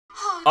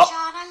Oh,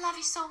 John, I love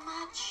you so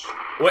much.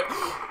 Wait,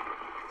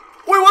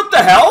 what the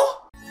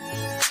hell?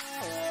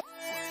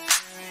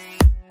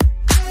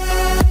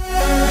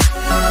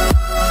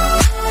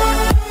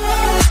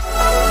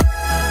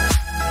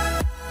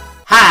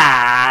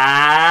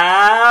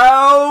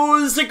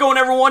 How's it going,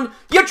 everyone?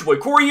 Your boy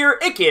Corey here,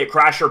 aka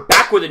Crasher,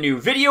 back with a new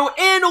video.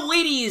 And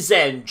ladies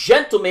and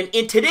gentlemen,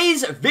 in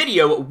today's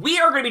video, we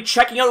are going to be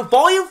checking out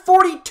Volume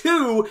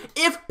 42,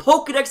 If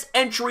Pokedex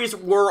Entries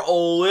Were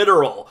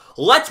Literal.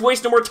 Let's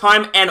waste no more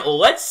time, and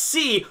let's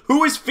see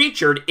who is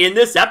featured in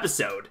this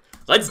episode.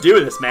 Let's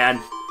do this,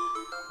 man.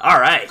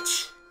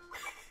 Alright.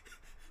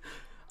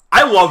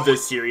 I love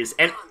this series,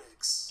 and...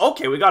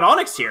 Okay, we got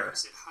Onix here.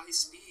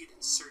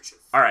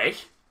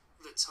 Alright.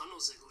 The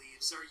tunnels it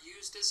leaves are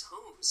used as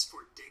homes for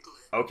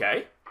Diglett.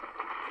 Okay.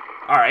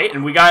 Alright,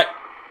 and we got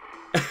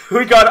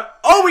little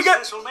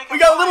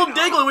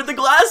Diglett with the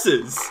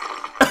glasses.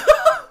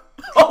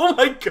 Oh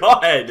my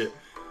god.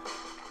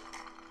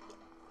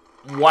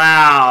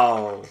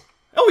 Wow.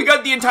 Oh, we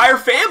got the entire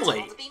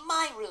family. To be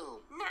my room.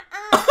 Nuh-uh.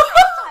 I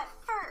thought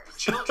first.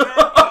 Children,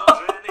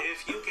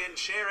 if you can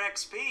share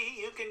XP,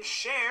 you can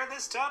share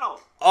this tunnel.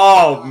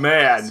 Oh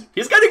man,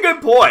 he's got a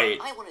good point.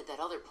 I wanted that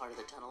other part of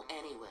the tunnel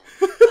anyway.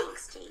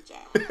 Thanks, JJ.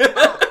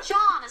 Oh,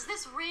 John, is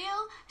this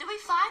real? Do we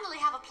finally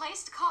have a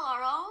place to call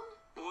our own?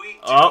 We do,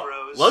 Oh,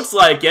 Rose. looks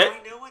like it.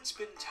 I know it's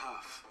been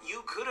tough.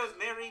 You could have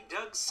married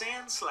Doug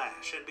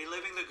Sandslash and be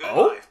living the good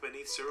Oh? life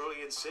beneath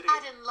Cerulean City. I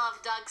didn't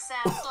love Doug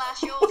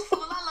Sandslash, you old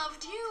fool. I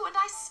loved you, and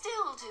I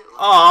still do.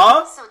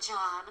 Aw, So,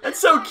 John, that's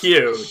so aren't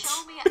you gonna cute.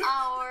 Show me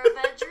our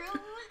bedroom.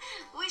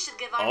 We should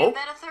give our Oh? new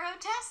bed a thorough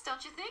test,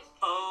 don't you think?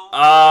 Oh,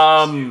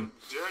 Um,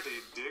 you dirty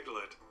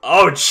Diglett.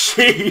 Oh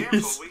Careful,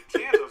 jeez. we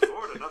can't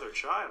afford another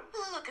child.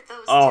 Look at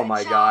those Oh two,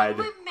 my John. God.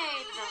 We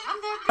made them,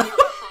 and they're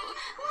beautiful.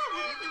 Why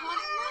wouldn't we want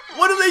another?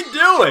 What are they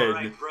All doing?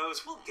 right,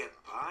 Rose, we'll get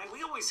by.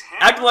 We always have.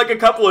 Acting like a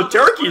couple of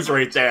turkeys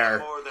right there.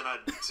 More than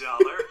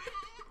 $1.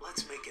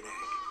 Let's make an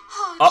egg.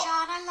 Oh, Oh.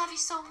 John, I love you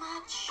so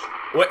much.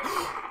 Wait,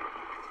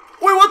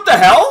 what the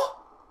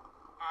hell?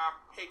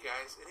 Hey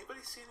guys, anybody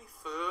see any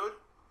food?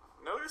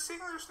 Noticing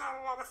there's not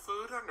a lot of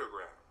food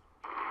underground.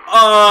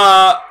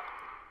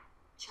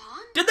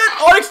 John? Did that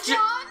Onix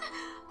John?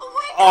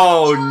 Wake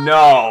Oh up, John.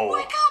 no.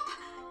 Wake up!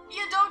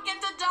 You don't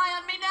get to die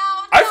on me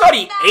now. I thought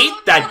he Now,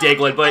 ate that now,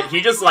 Diglett, but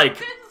he just like I've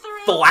been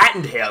through.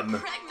 flattened I'm him.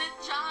 pregnant,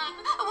 John.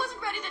 I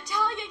wasn't ready to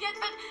tell you yet,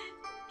 but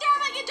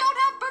damn it, you don't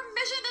have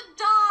permission to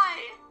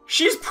die.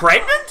 She's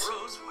pregnant?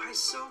 Rose, why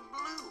so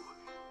blue?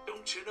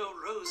 Don't you know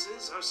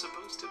roses are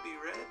supposed to be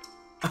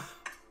red?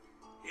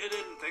 You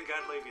didn't think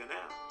I'd leave you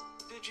now,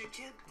 did you,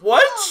 kid?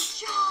 What?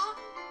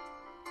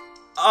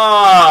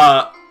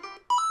 Oh,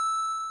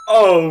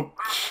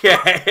 John.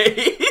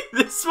 Okay.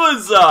 This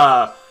was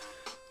a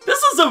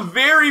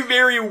very,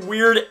 very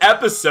weird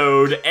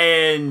episode,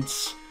 and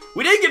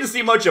we didn't get to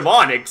see much of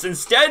Onix.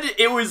 Instead,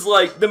 it was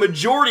like the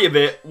majority of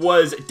it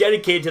was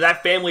dedicated to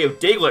that family of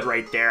Diglett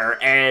right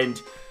there, and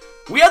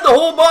we had the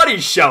whole body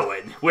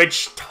showing,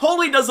 which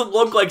totally doesn't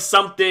look like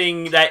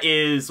something that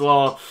is,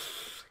 well,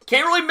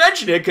 can't really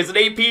mention it because it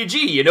ain't PG,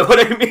 you know what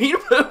I mean?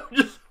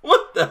 Just,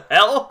 what the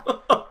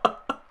hell?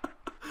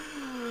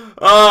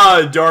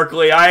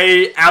 Dorkly,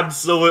 I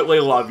absolutely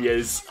love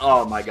yous.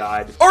 Oh my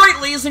god.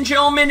 Alright, ladies and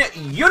gentlemen,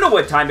 you know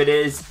what time it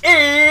is.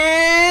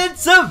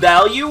 It's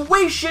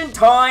evaluation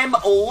time.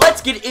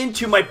 Let's get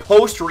into my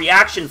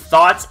post-reaction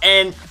thoughts,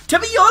 and to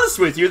be honest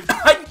with you,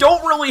 I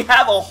don't really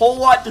have a whole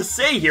lot to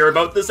say here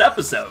about this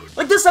episode.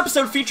 Like, this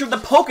episode featured the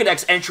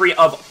Pokedex entry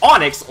of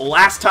Onix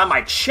last time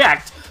I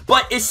checked,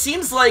 but it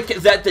seems like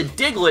that the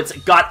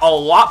Digletts got a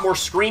lot more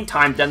screen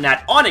time than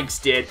that Onix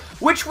did,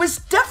 which was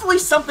definitely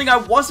something I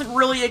wasn't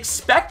really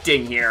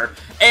expecting here.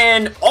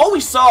 And all we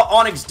saw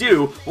Onix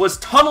do was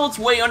tunnel its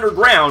way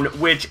underground,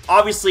 which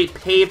obviously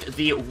paved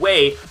the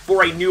way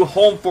for a new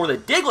home for the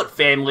Diglett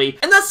family.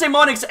 And that same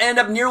Onix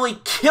ended up nearly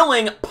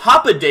killing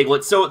Papa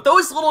Diglett, so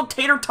those little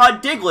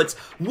tater-tot Digletts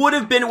would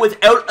have been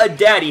without a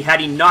daddy had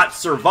he not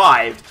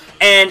survived.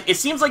 And it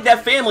seems like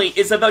that family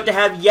is about to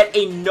have yet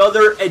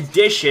another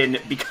addition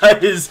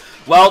because,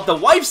 well, the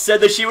wife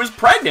said that she was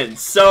pregnant.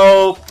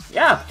 So,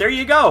 yeah, there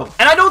you go.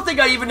 And I don't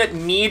think I even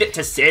need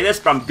to say this,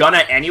 but I'm gonna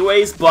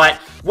anyways. But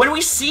when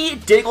we see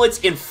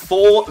Digletts in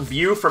full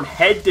view from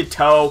head to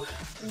toe,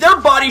 their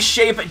body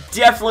shape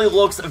definitely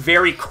looks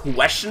very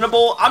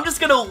questionable. I'm just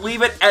gonna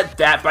leave it at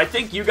that, but I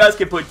think you guys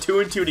can put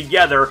two and two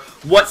together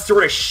what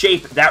sort of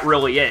shape that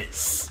really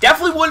is.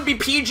 Definitely wouldn't be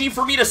PG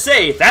for me to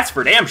say, that's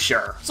for damn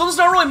sure. So there's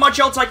not really much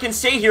else I can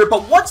say here,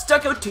 but what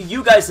stuck out to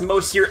you guys the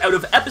most here out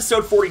of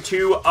episode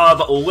 42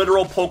 of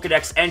Literal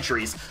Pokedex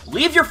Entries?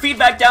 Leave your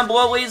feedback down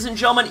below, ladies and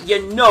gentlemen.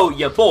 You know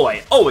your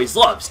boy always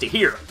loves to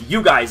hear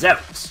you guys out.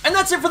 And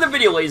that's it for the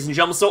video, ladies and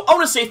gentlemen, so I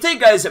want to say thank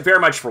you guys very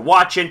much for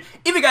watching.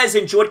 If you guys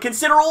enjoyed,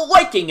 consider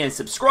liking and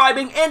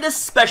subscribing, and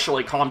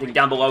especially commenting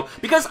down below,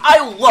 because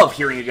I love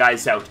hearing you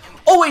guys out.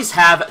 Always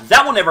have,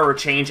 that will never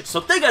change, so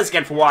thank you guys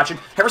again for watching.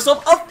 Have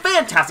yourself a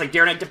fantastic day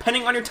or night,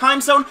 depending on your time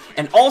zone,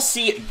 and I'll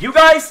see you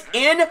guys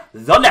in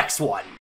the next one.